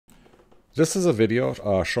This is a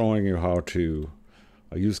video showing you how to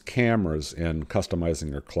use cameras in customizing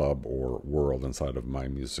your club or world inside of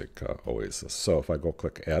myMusicOasis. So if I go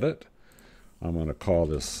click Edit, I'm going to call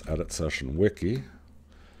this Edit Session Wiki.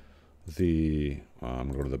 I'm going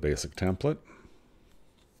to go to the basic template.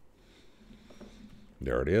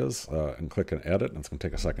 There it is. And click on Edit. And it's going to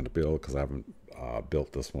take a second to build because I haven't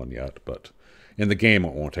built this one yet. But in the game,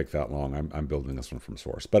 it won't take that long. I'm building this one from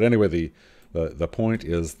source. But anyway, the point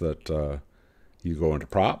is that you go into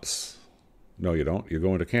props. No, you don't. You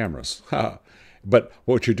go into cameras. But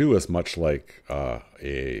what you do is much like a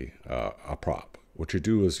prop. What you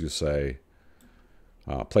do is you say,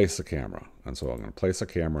 place the camera. And so I'm going to place a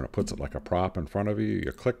camera, and it puts it like a prop in front of you.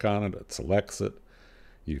 You click on it. It selects it.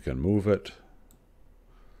 You can move it.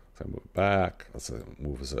 So I move it back. Let's say it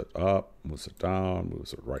moves it up, moves it down,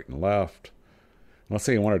 moves it right and left. And let's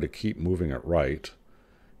say you wanted to keep moving it right.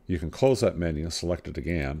 You can close that menu, select it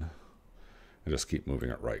again, and just keep moving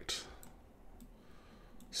it right.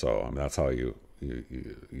 So that's how you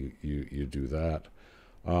do that.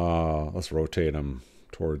 Let's rotate them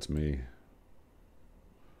towards me,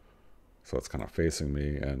 so it's kind of facing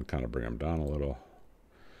me, and kind of bring them down a little.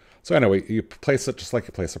 So anyway, you place it just like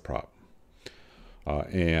you place a prop.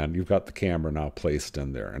 And you've got the camera now placed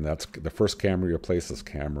in there. And that's the first camera you place is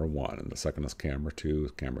camera 1. And the second is camera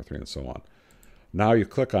 2, camera 3, and so on. Now you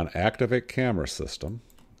click on Activate Camera System.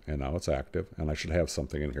 And now it's active. And I should have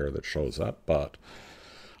something in here that shows that. But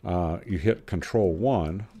you hit Control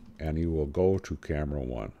 1, and you will go to camera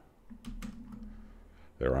 1.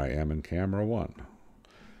 There I am in camera 1.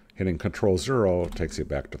 Hitting Control 0 takes you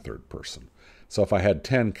back to third person. So if I had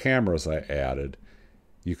 10 cameras I added,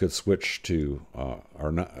 you could switch to,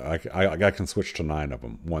 I can switch to 9 of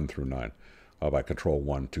them, 1 through 9, by Control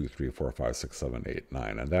 1, 2, 3, 4, 5, 6, 7, 8,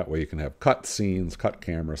 9. And that way you can have cut scenes, cut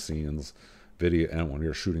camera scenes, video, and when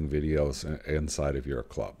you're shooting videos inside of your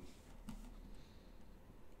club.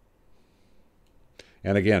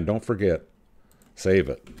 And again, don't forget, save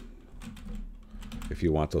it. If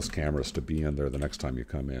you want those cameras to be in there the next time you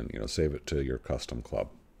come in, save it to your custom club.